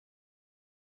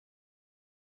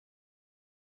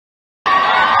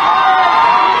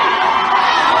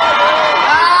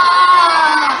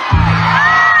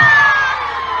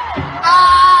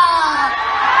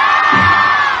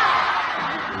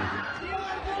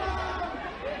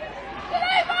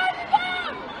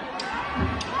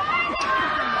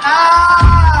Gotta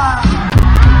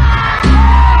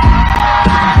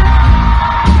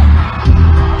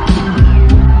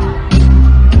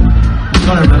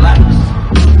relax.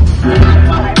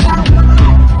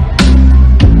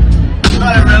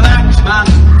 Gotta relax, man.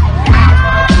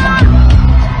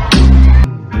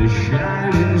 The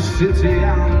shining city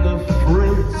on the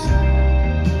front.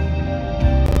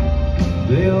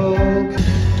 They all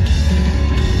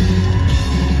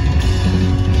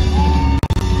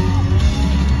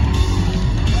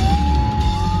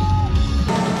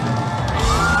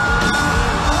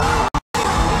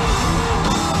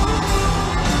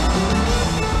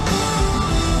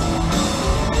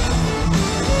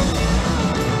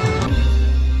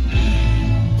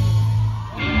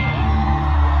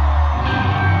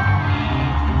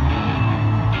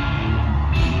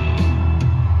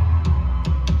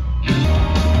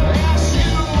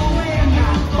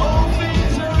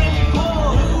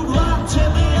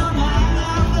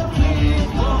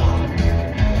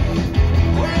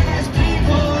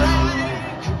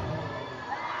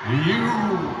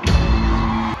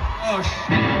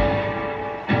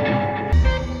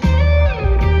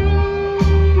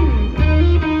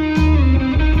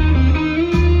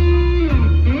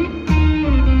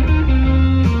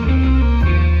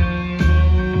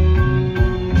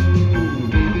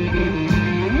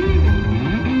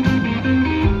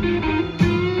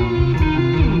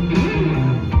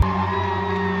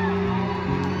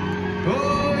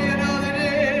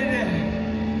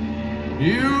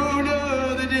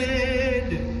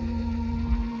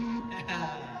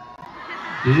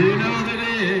you know they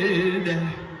did.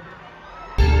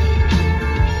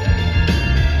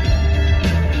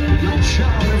 Not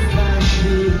sure if I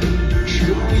should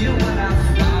show you what I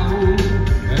found.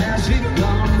 Has it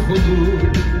gone for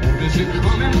good, or is it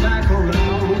coming back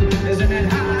around? Isn't it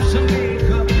hard to make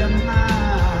up your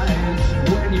mind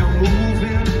when you're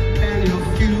moving and your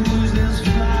fuse is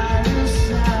right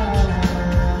inside?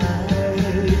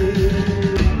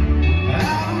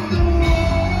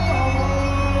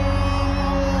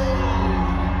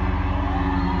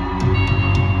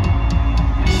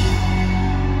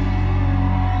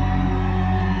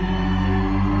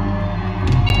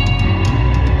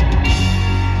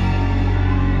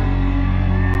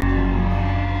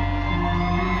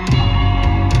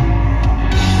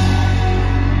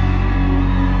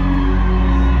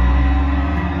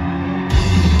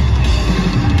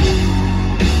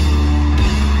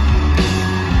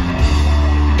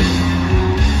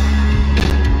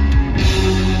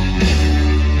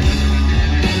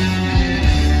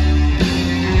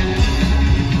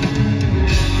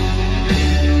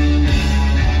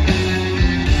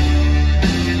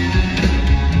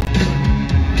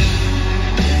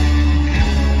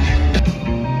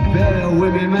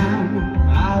 With me, man,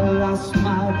 I lost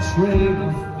my train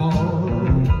of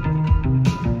thought.